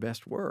believe is their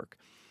best work.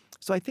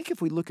 So I think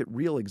if we look at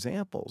real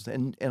examples,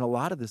 and a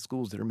lot of the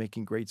schools that are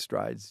making great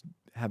strides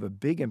have a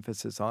big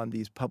emphasis on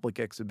these public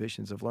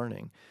exhibitions of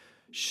learning,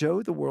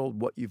 show the world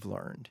what you've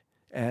learned.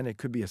 And it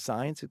could be a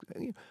science.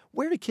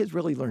 Where do kids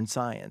really learn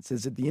science?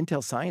 Is it the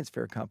Intel Science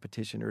Fair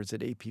competition or is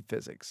it AP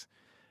Physics?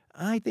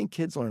 I think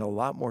kids learn a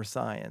lot more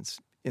science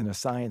in a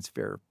science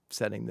fair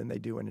setting than they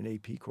do in an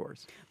AP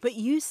course. But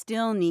you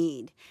still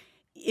need,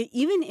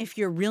 even if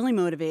you're really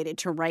motivated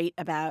to write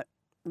about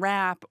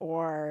rap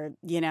or,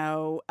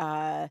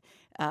 the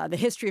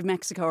history of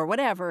Mexico or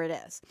whatever it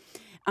is,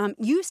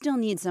 you still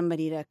need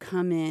somebody to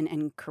come in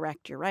and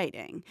correct your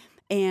writing.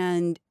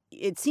 And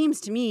it seems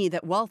to me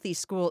that wealthy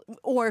school,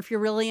 or if you're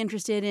really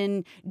interested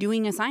in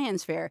doing a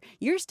science fair,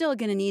 you're still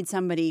going to need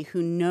somebody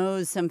who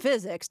knows some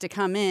physics to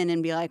come in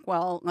and be like,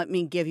 well, let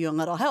me give you a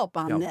little help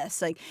on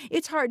this. Like,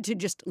 it's hard to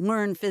just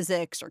learn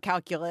physics or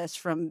calculus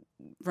from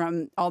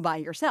all by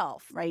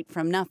yourself, right?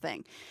 From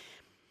nothing.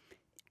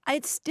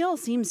 It still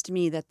seems to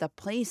me that the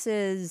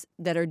places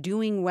that are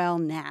doing well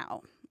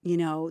now,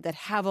 that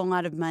have a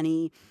lot of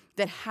money,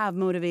 that have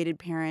motivated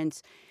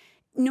parents,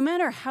 no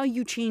matter how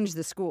you change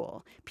the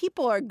school,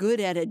 people are good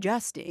at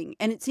adjusting.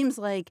 And it seems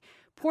like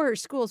poorer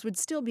schools would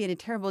still be at a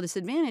terrible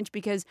disadvantage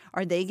because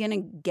are they going to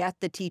get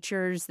the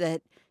teachers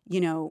that,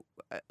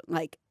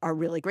 are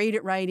really great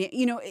at writing,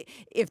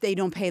 if they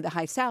don't pay the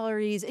high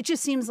salaries? It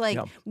just seems like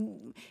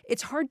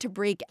it's hard to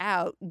break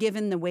out,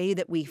 given the way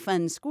that we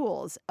fund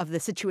schools, of the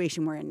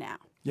situation we're in now.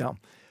 Yeah.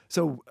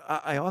 So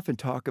I often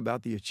talk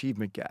about the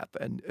achievement gap,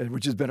 and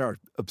which has been our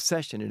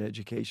obsession in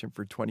education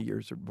for 20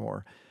 years or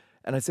more.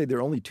 And I say there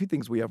are only two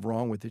things we have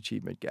wrong with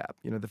achievement gap.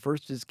 The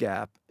first is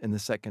gap, and the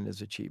second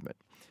is achievement.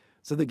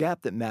 So the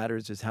gap that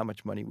matters is how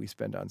much money we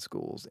spend on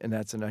schools, and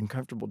that's an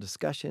uncomfortable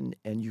discussion,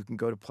 and you can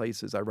go to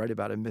places. I write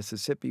about in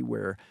Mississippi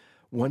where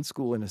one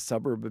school in a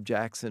suburb of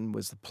Jackson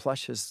was the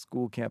plushest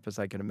school campus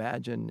I can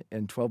imagine,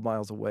 and 12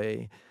 miles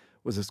away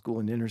was a school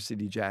in inner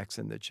city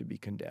Jackson that should be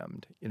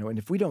condemned. And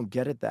if we don't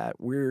get at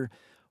that, we're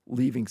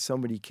leaving so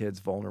many kids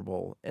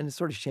vulnerable, and it's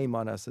sort of shame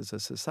on us as a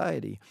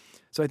society.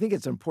 So I think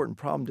it's an important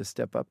problem to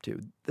step up to.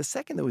 The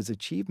second, though, is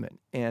achievement.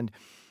 And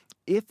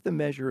if the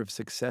measure of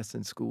success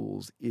in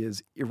schools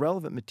is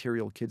irrelevant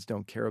material kids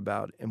don't care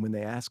about, and when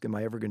they ask, am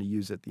I ever going to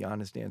use it, the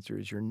honest answer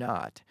is you're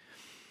not.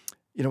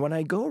 When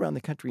I go around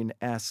the country and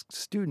ask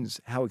students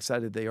how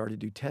excited they are to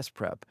do test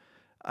prep,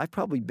 I've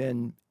probably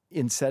been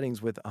in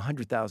settings with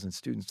 100,000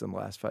 students in the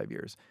last 5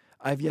 years.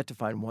 I've yet to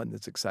find one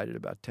that's excited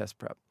about test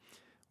prep.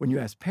 When you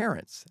ask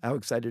parents, how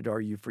excited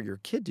are you for your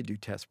kid to do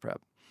test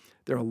prep?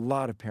 There are a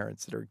lot of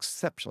parents that are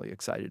exceptionally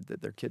excited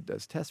that their kid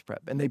does test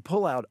prep, and they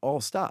pull out all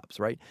stops,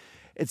 right?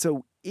 And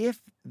so if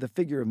the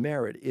figure of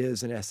merit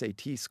is an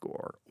SAT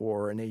score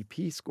or an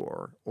AP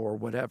score or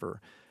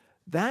whatever,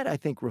 that I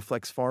think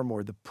reflects far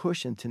more the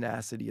push and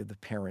tenacity of the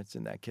parents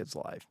in that kid's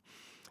life.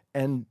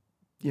 And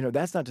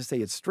that's not to say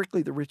it's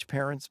strictly the rich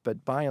parents,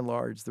 but by and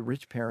large, the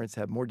rich parents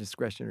have more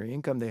discretionary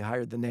income. They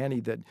hired the nanny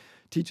that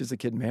teaches a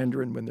kid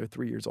Mandarin when they're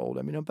 3 years old.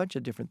 I mean, a bunch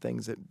of different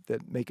things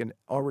that make an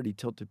already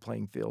tilted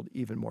playing field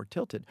even more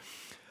tilted.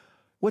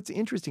 What's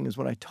interesting is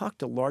when I talk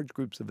to large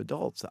groups of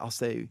adults, I'll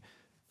say,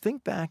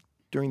 think back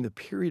during the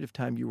period of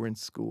time you were in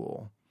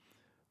school.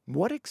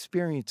 What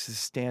experiences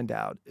stand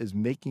out as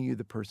making you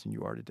the person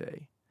you are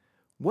today?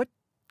 What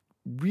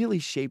really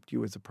shaped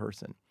you as a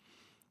person?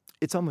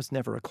 It's almost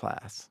never a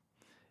class.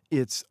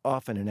 It's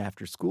often an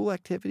after-school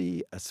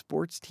activity, a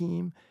sports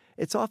team.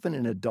 It's often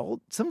an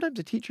adult, sometimes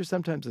a teacher,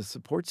 sometimes a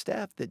support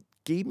staff that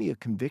gave me a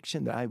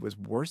conviction that I was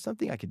worth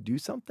something, I could do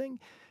something,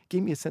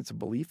 gave me a sense of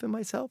belief in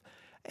myself.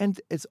 And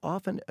it's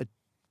often a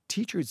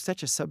teacher who's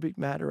such a subject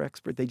matter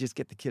expert, they just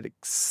get the kid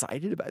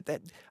excited about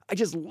that. I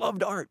just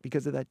loved art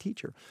because of that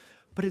teacher.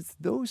 But it's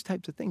those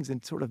types of things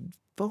and sort of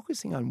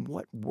focusing on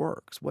what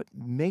works, what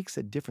makes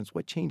a difference,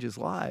 what changes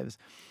lives,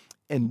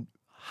 and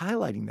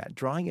highlighting that,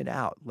 drawing it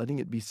out, letting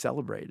it be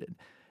celebrated,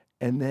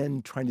 and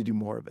then trying to do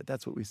more of it.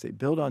 That's what we say,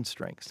 build on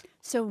strengths.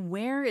 So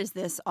where is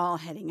this all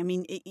heading? I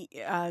mean,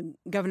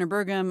 Governor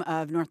Burgum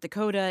of North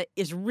Dakota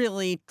is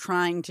really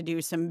trying to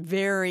do some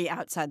very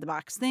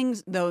outside-the-box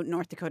things, though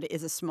North Dakota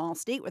is a small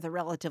state with a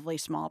relatively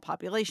small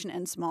population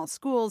and small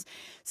schools.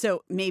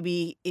 So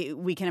maybe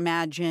we can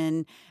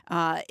imagine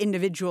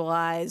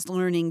individualized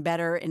learning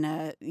better in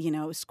a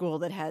school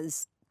that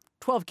has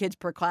 12 kids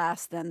per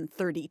class than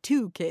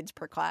 32 kids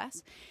per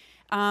class.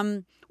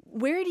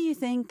 Where do you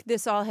think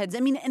this all heads? I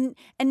mean,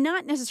 and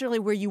not necessarily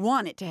where you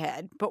want it to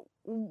head, but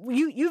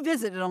you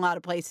visited a lot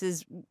of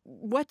places.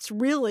 What's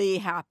really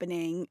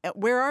happening?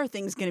 Where are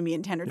things going to be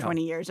in 10 or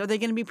 20 years? Are they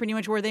going to be pretty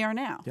much where they are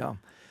now? Yeah.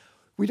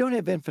 We don't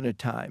have infinite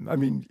time. I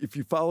mean, if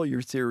you follow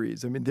your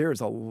series,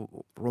 there's a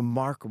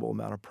remarkable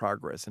amount of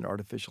progress in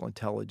artificial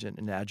intelligence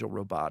and agile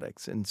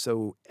robotics. And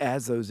so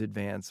as those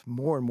advance,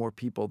 more and more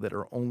people that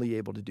are only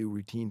able to do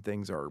routine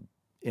things are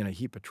in a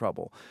heap of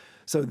trouble.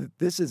 So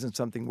this isn't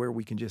something where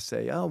we can just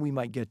say, oh, we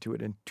might get to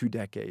it in 2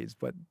 decades,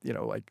 but,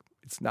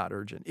 it's not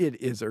urgent.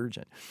 It is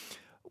urgent.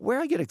 Where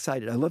I get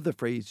excited, I love the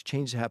phrase,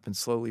 change happens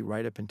slowly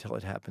right up until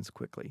it happens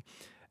quickly.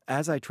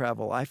 As I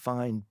travel, I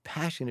find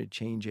passionate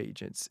change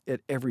agents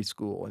at every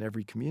school and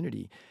every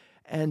community.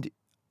 And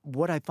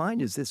what I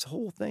find is this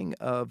whole thing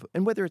of,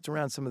 and whether it's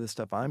around some of the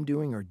stuff I'm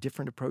doing or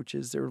different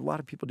approaches, there are a lot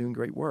of people doing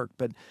great work,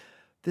 but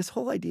this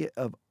whole idea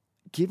of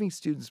giving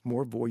students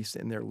more voice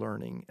in their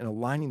learning and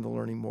aligning the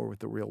learning more with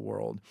the real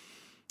world,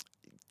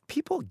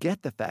 people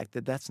get the fact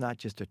that that's not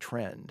just a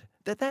trend,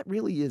 that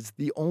really is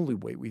the only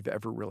way we've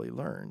ever really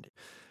learned.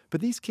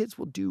 But these kids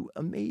will do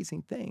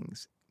amazing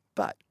things.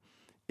 But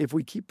if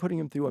we keep putting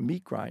them through a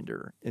meat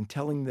grinder and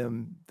telling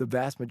them the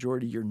vast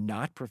majority you're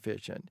not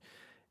proficient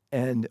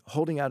and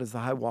holding out as the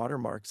high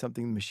watermark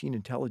something machine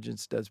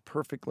intelligence does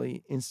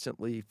perfectly,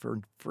 instantly,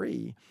 for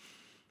free,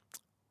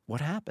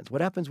 what happens?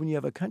 What happens when you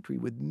have a country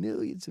with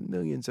millions and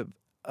millions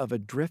of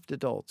adrift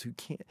adults who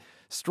can't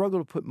struggle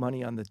to put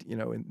money on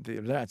and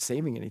they're not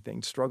saving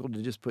anything, struggle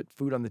to just put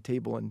food on the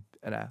table and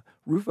a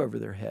roof over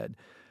their head,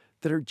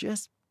 that are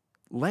just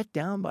let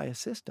down by a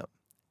system.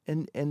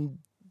 And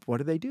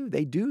what do?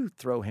 They do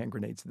throw hand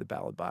grenades at the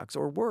ballot box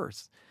or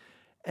worse.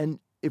 And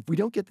if we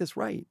don't get this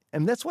right,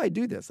 and that's why I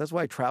do this. That's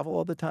why I travel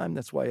all the time.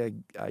 That's why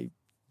I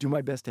do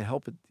my best to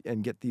help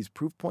and get these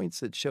proof points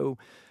that show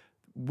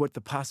what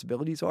the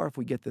possibilities are if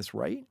we get this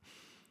right.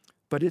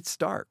 But it's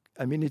stark.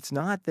 I mean, it's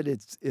not that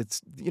it's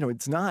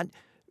not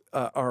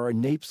our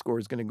NAEP score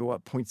is going to go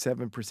up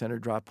 0.7% or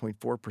drop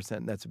 0.4%,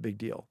 and that's a big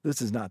deal.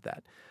 This is not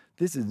that.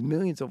 This is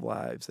millions of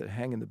lives that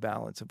hang in the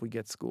balance if we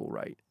get school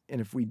right.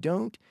 And if we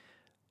don't,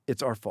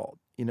 it's our fault.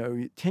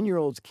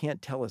 10-year-olds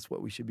can't tell us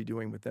what we should be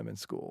doing with them in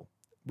school.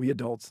 We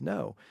adults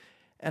know.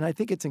 And I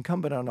think it's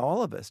incumbent on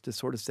all of us to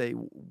sort of say,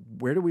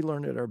 where do we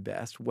learn at our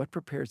best? What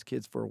prepares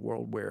kids for a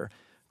world where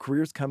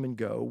careers come and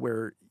go,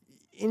 where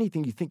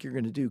anything you think you're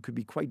going to do could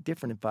be quite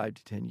different in 5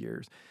 to 10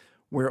 years,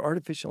 where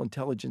artificial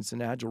intelligence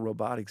and agile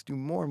robotics do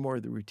more and more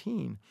of the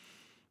routine.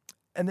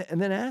 And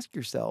then ask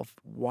yourself,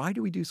 why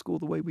do we do school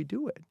the way we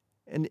do it?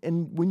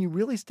 And when you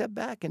really step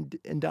back and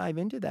dive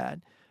into that,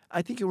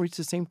 I think you'll reach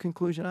the same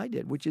conclusion I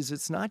did, which is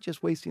it's not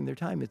just wasting their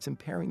time, it's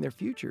impairing their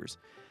futures.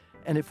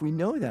 And if we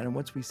know that, and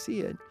once we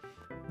see it,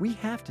 we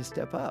have to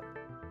step up.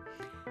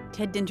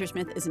 Ted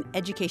Dintersmith is an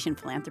education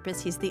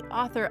philanthropist. He's the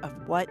author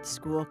of What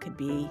School Could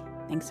Be.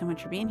 Thanks so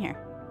much for being here.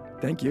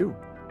 Thank you.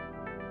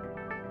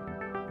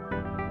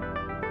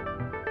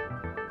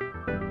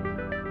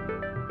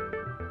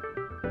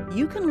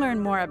 You can learn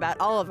more about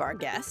all of our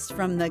guests,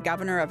 from the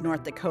governor of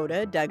North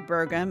Dakota, Doug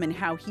Burgum, and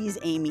how he's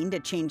aiming to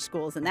change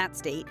schools in that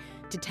state,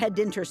 to Ted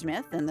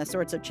Dintersmith and the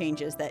sorts of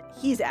changes that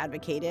he's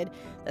advocated.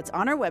 That's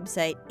on our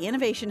website,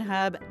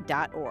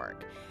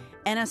 innovationhub.org.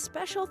 And a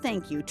special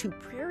thank you to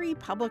Prairie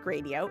Public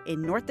Radio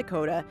in North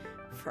Dakota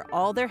for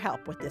all their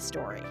help with this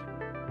story.